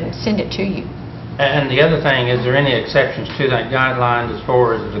them send it to you. And the other thing, is there any exceptions to that guideline as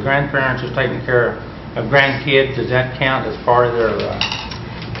far as the grandparents is taking care of grandkids? Does that count as part of their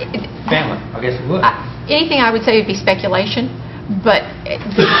family? I guess it would. Anything I would say would be speculation, but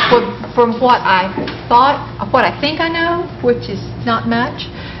from what I think I know, which is not much,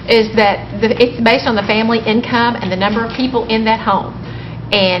 is that it's based on the family income and the number of people in that home,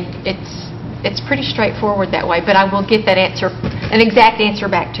 and it's pretty straightforward that way. But I will get that answer, an exact answer,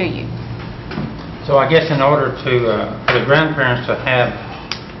 back to you. So I guess in order for the grandparents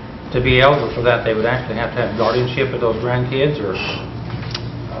to be eligible for that, they would actually have to have guardianship of those grandkids, or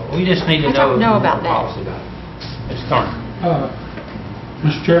we just need to know about that. Policy about it. It's current.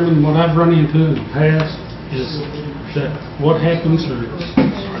 Mr. Chairman, what I've run into in the past is that what happens are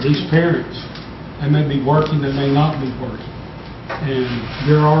these parents, they may be working, they may not be working, and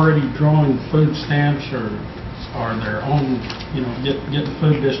they're already drawing food stamps or their own, get the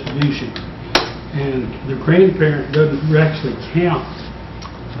food distribution, and the grandparent doesn't actually count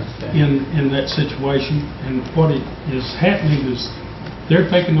in that situation. And what is happening is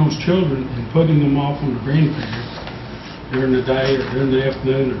they're taking those children and putting them off on the grandparents during the day or during the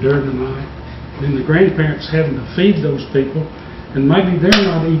afternoon or during the night. Then the grandparents having to feed those people, and maybe they're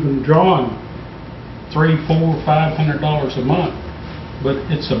not even drawing $300, $400, $500 a month, but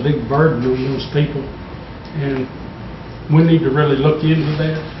it's a big burden on those people. And we need to really look into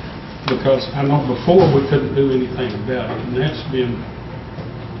that, because I know before we couldn't do anything about it, and that's been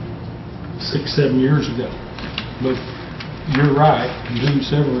 6-7 years ago. But you're right, and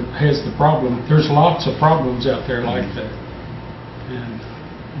whoever has the problem, there's lots of problems out there like that. And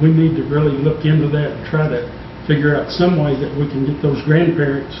we need to really look into that and try to figure out some way that we can get those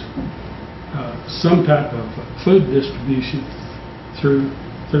grandparents some type of food distribution through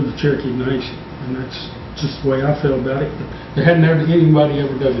the Cherokee Nation. And that's just the way I feel about it. But there hadn't anybody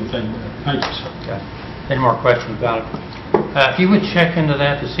ever done anything about it. Thank you, sir. Okay. Any more questions about it? If you would check into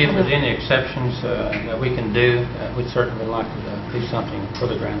that to see if there's any exceptions that we can do, we'd certainly like to do something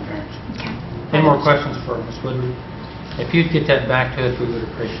for the grandparents. Okay. Any more questions for Ms. Woodward? If you'd get that back to us, we would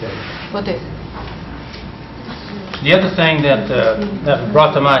appreciate it. Will do. The other thing that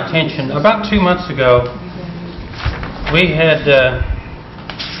brought to my attention, about 2 months ago, we had,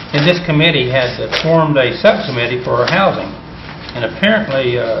 in this committee, had formed a subcommittee for housing. And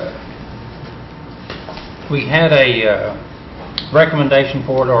apparently, we had a recommendation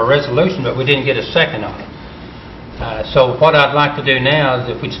for it or a resolution, but we didn't get a second on it. So what I'd like to do now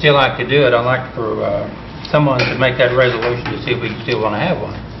is, if we'd still like to do it, I'd like for someone to make that resolution to see if we still want to have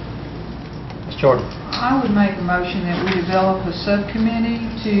one. Ms. Jordan. I would make a motion that we develop a subcommittee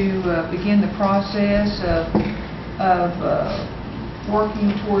to begin the process of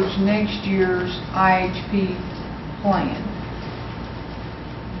working towards next year's IHP plan.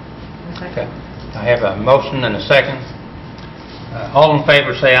 Okay. I have a motion and a second. All in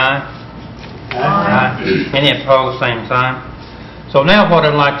favor say aye. Aye. Any opposed, same sign. So now what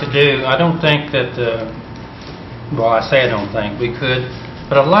I'd like to do, I don't think that, well, I say I don't think, we could,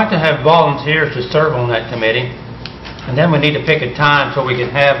 but I'd like to have volunteers to serve on that committee, and then we need to pick a time so we can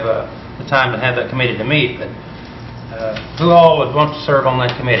have the time to have that committee to meet. But who all would want to serve on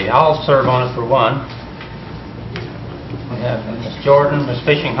that committee? I'll serve on it for one. We have Ms. Jordan, Ms.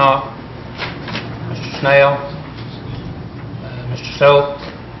 Fishing Hawk, Mr. Snell, Mr. Soap,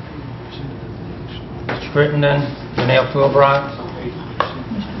 Mr. Crittenden, Janelle Fulbright,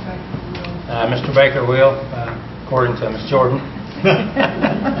 Mr. Baker will, according to Ms. Jordan.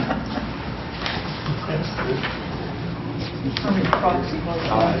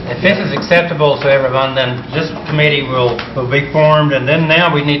 If this is acceptable to everyone, then this committee will be formed, and then now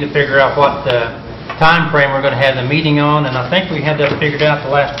we need to figure out what time frame we're going to have the meeting on, and I think we had that figured out the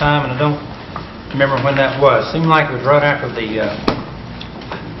last time, and I don't remember when that was. Seemed like it was right after the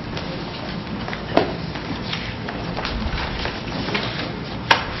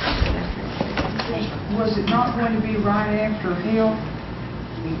Was it not going to be right after health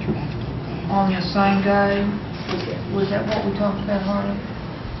on the same day? Was that what we talked about, Harley?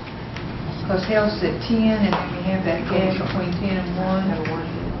 Because health's at 10 and then we have that gap between 10 and 1.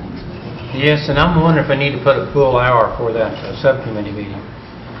 Yes, and I'm wondering if I need to put a full hour for that subcommittee meeting.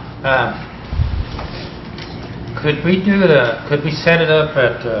 Could we set it up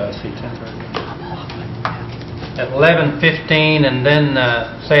at, let's see, 10:30? At 11:15, and then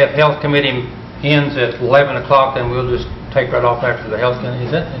say if health committee ends at 11 o'clock, then we'll just take right off after the health committee.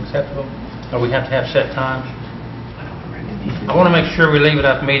 Is that acceptable? Or we have to have set times? I want to make sure we leave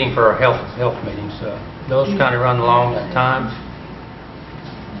enough meeting for our health meetings. Those kind of run long at times.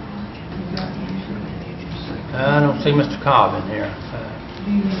 I don't see Mr. Cobb in here. Do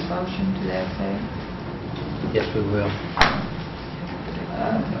you need a motion to that effect? Yes, we will.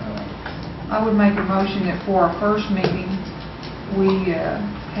 I would make a motion that for our first meeting, we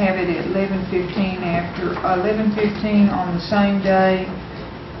have it at 11:15 on the same day.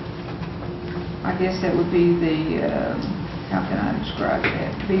 I guess that would be the, how can I describe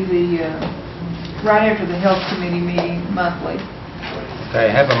that? Be the, right after the health committee meeting monthly. Okay,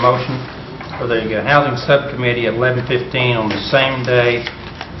 I have a motion for the housing subcommittee at 11:15 on the same day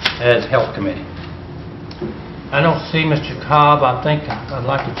as health committee. I don't see Mr. Cobb. I think I'd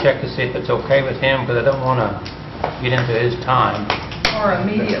like to check to see if it's okay with him, because I don't want to get into his time. Or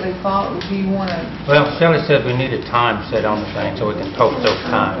immediately follow, do you want to? Well, Shelley said we need a time set on the thing so we can post those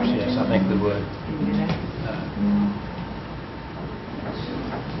times. Yes, I think we would.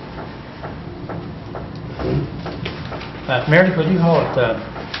 Meredith, would you hold Dr.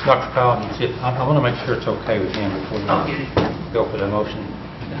 Cobb and see if, I want to make sure it's okay with him before we go for the motion.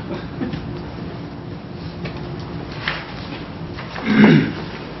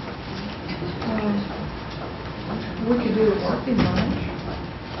 We could do a working lunch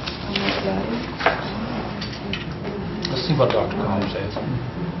on that day. Let's see what Dr. Cobb says.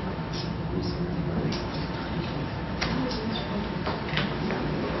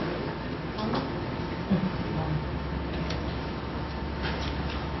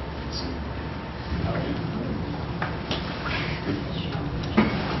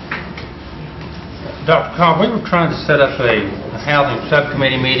 Dr. Cobb, we were trying to set up a housing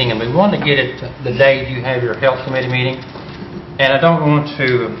subcommittee meeting, and we wanted to get it the day you have your health committee meeting. And I don't want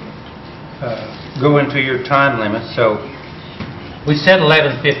to go into your time limit, so we said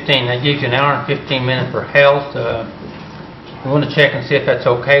 11:15. That gives you an hour and 15 minutes for health. We want to check and see if that's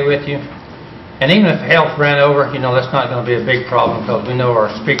okay with you. And even if health ran over, you know, that's not going to be a big problem, because we know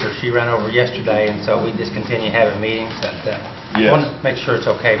our speaker, she ran over yesterday, and so we just continue having meetings. I want to make sure it's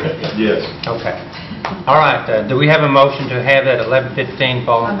okay with you. Yes. Okay. All right. Do we have a motion to have that 11:15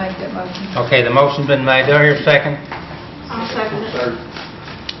 fall? I make that motion. Okay, the motion's been made. Do I hear a second? I'll second it.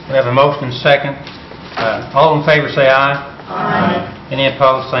 We have a motion and a second. All in favor say aye. Aye. Any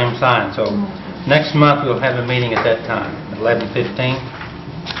opposed, same sign. So next month we'll have a meeting at that time, at 11:15.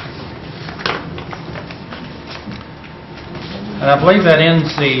 And I believe that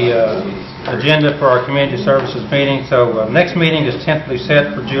ends the agenda for our community services meeting. So next meeting is tentatively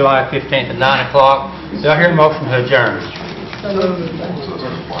set for July 15th at 9 o'clock. Do I hear a motion to adjourn?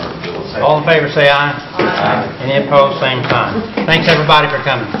 All in favor say aye. Aye. Any opposed, same sign. Thanks everybody for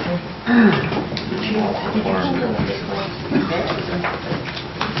coming.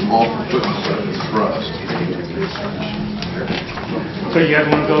 So you guys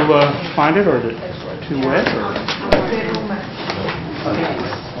want to go find it, or is it too wet? Or?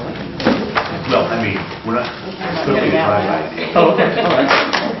 Well, I mean, we're not, it's going to be a driveway. Oh, okay, all right.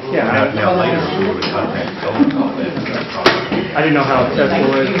 Yeah. Now later, we would contact the owner, call that. I didn't know how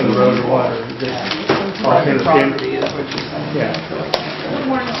accessible it is from the road or what, or just all kind of Property is what you're saying. Yeah. Good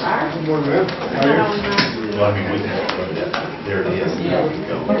morning, sir. Good morning, ma'am. How are you? Well, I mean, we can, there it is. There we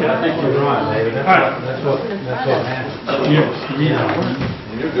go. Okay, I think you're right, David. That's what happened. Yes, You know,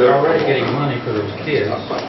 you're already getting money for those kids.